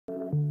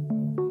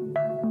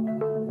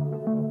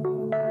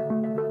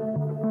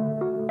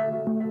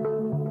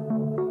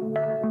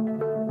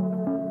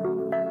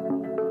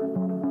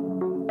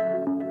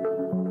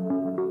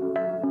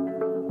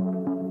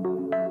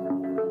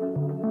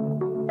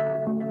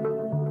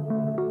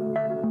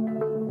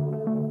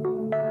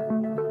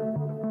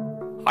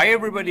Hi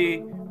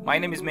everybody, my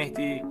name is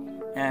Mehdi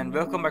and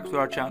welcome back to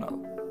our channel.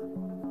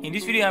 In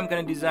this video I'm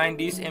going to design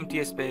this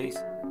empty space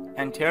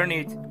and turn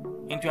it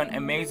into an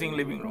amazing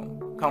living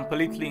room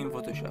completely in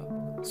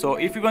Photoshop. So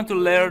if you want to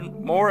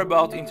learn more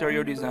about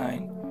interior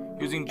design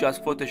using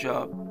just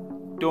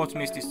Photoshop, don't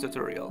miss this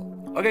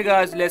tutorial. Okay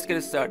guys, let's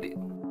get started.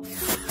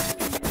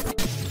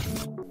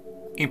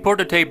 Import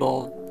the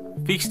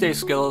table, fix the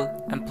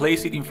scale and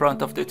place it in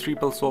front of the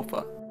triple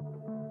sofa.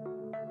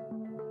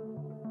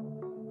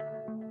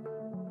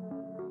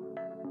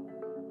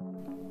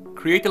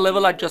 Create a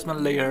level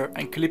adjustment layer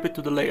and clip it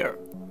to the layer.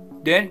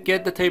 Then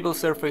get the table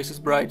surfaces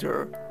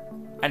brighter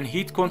and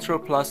hit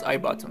Ctrl+ I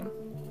button.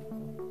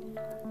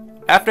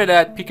 After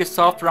that, pick a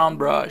soft round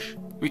brush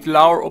with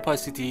lower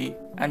opacity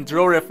and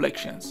draw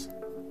reflections.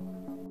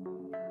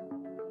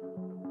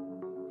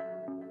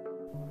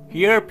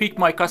 Here pick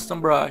my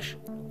custom brush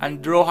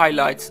and draw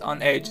highlights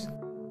on edges.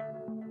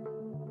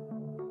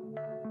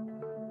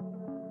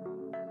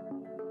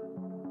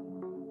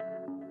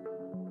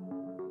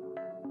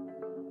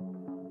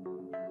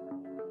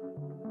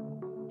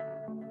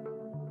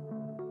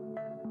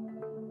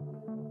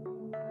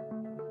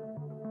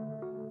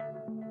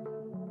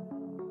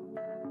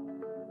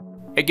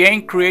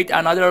 Again, create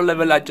another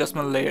level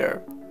adjustment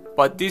layer,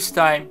 but this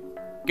time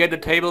get the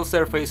table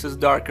surfaces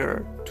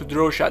darker to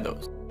draw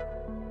shadows.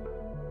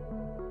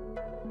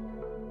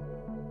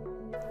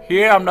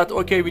 Here I'm not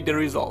okay with the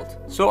result,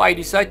 so I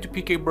decide to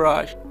pick a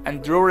brush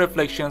and draw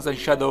reflections and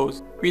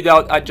shadows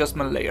without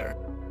adjustment layer.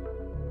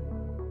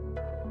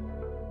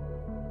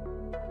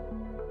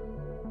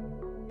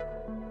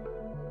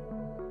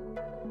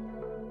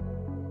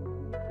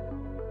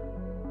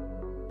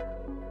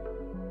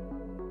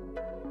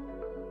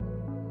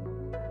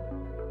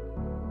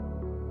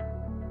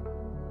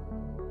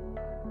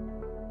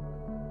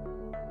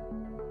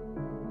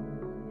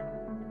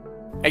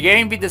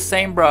 Again, with the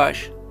same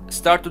brush,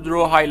 start to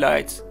draw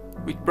highlights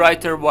with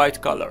brighter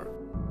white color.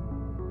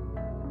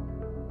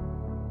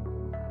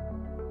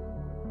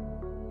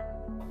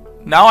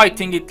 Now I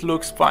think it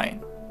looks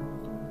fine.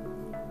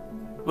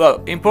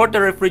 Well, import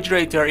the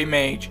refrigerator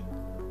image,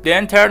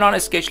 then turn on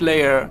a sketch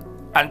layer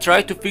and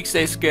try to fix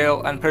the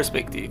scale and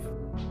perspective.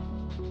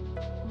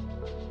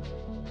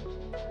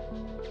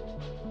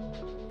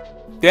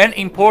 Then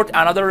import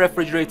another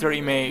refrigerator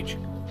image,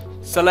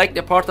 select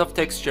a part of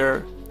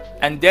texture,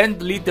 and then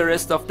delete the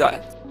rest of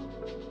that.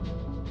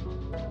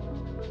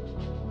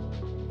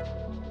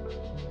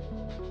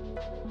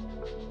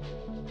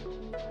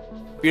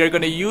 We are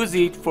going to use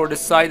it for the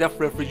side of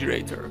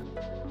refrigerator.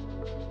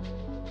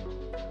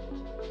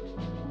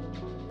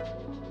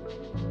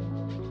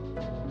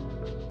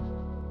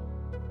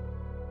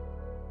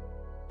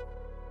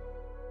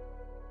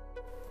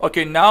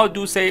 Okay, now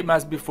do same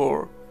as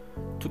before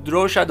to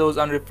draw shadows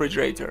on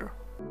refrigerator.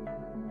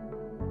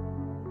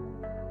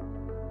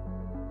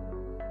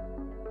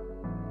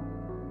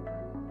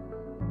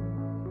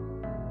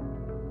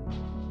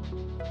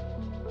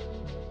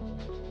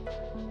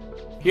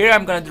 Here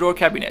I'm gonna draw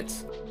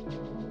cabinets.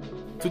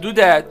 To do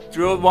that,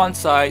 draw one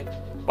side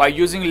by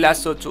using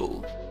lasso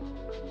tool.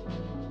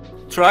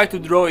 Try to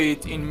draw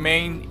it in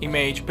main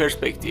image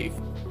perspective.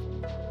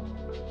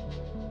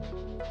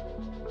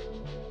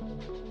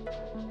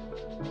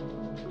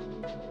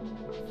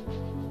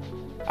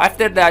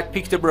 After that,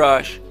 pick the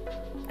brush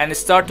and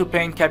start to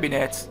paint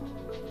cabinets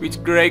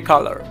with gray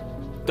color,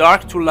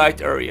 dark to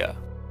light area.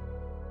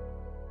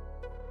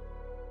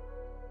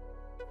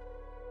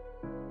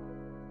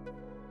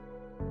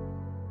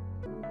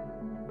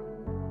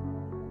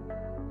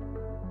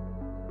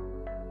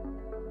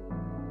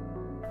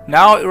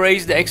 Now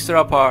erase the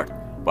extra part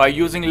by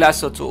using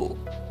lasso tool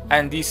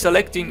and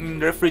deselecting in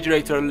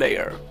refrigerator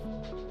layer.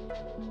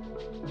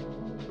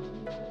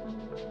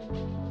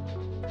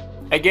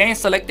 Again,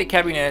 select the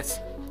cabinets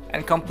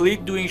and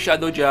complete doing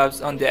shadow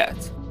jobs on that.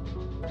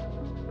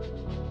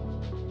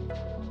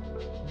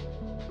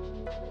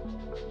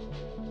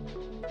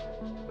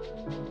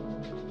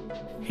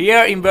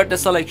 Here invert the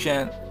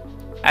selection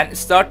and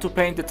start to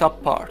paint the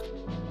top part.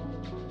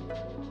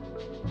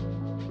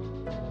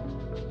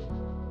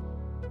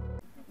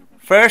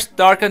 First,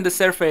 darken the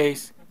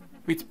surface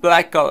with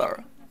black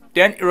color,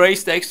 then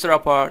erase the extra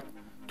part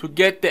to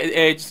get the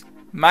edge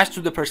matched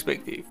to the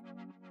perspective.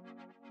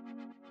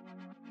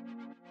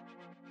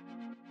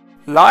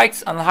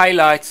 Lights and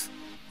highlights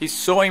is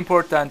so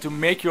important to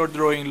make your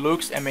drawing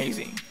looks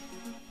amazing.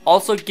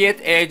 Also get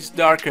edge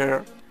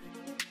darker.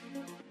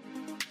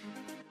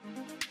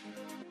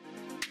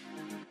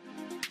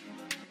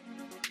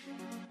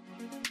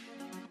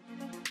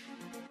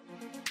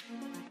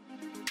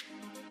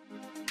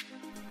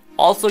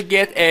 Also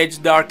get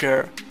edge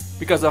darker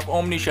because of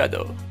Omni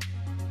shadow.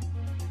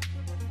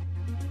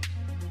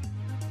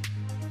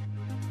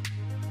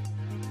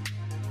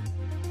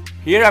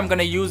 Here I'm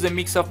gonna use a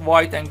mix of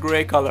white and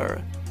gray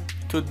color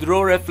to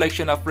draw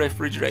reflection of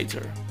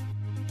refrigerator.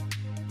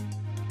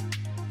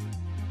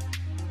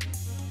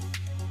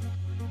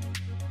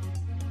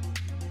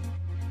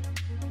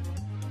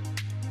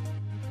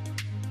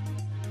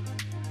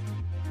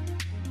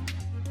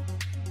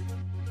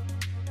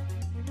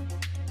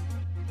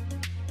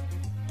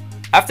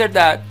 After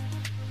that,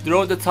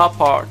 draw the top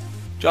part,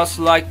 just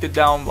like the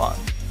down one.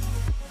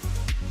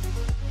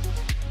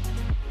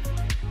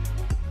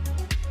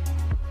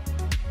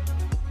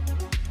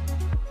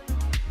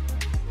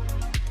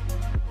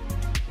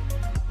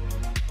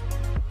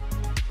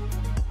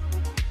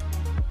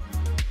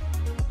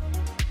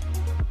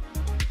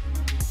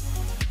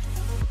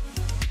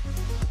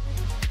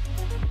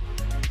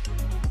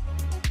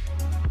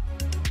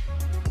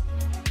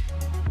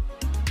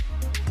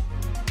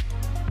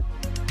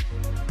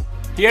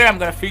 Here I'm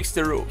gonna fix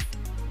the roof.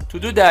 To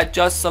do that,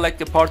 just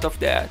select a part of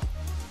that.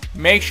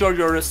 Make sure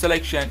your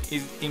selection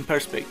is in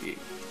perspective.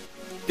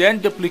 Then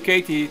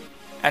duplicate it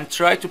and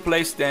try to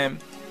place them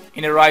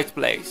in the right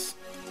place.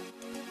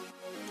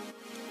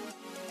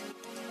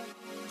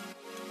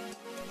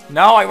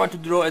 Now I want to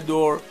draw a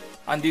door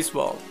on this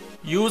wall.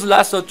 Use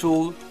lasso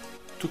tool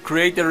to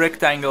create a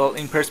rectangle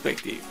in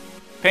perspective.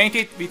 Paint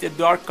it with a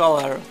dark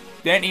color,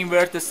 then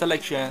invert the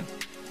selection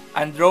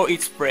and draw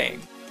its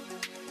frame.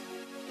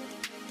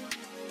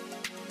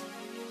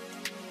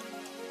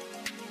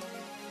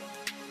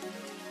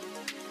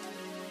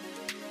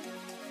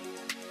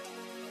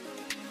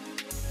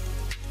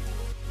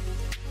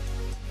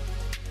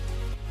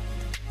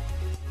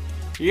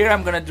 Here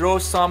I'm gonna draw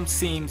some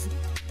seams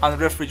on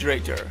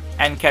refrigerator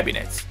and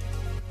cabinets.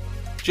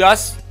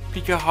 Just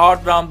pick a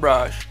hard round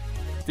brush,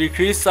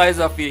 decrease size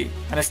of it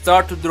and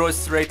start to draw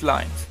straight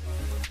lines.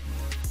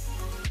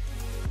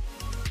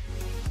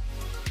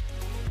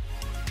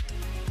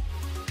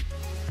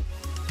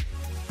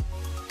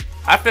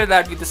 After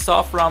that, with a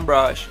soft round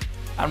brush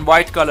and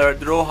white color,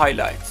 draw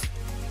highlights.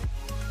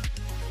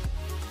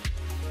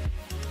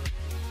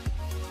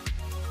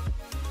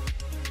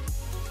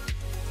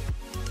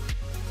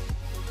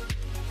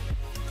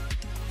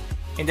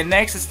 In the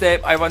next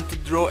step, I want to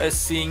draw a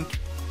sink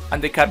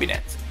and the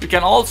cabinet. You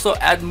can also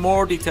add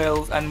more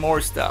details and more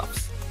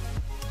stuffs,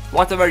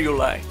 whatever you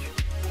like.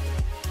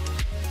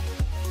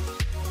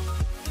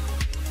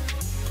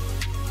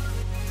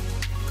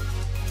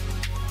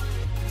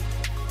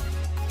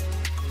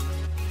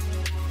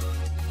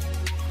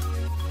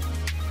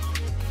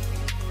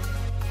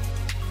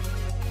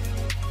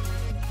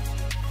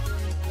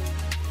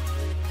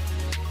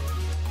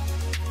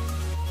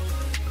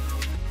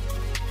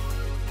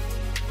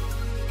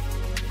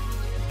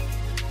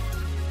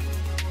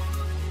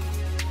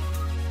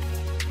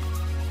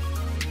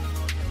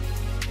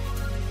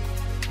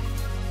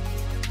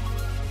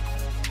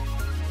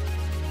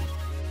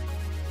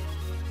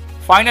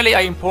 Finally,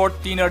 I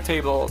import dinner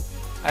table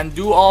and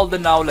do all the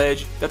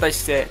knowledge that I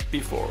said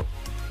before.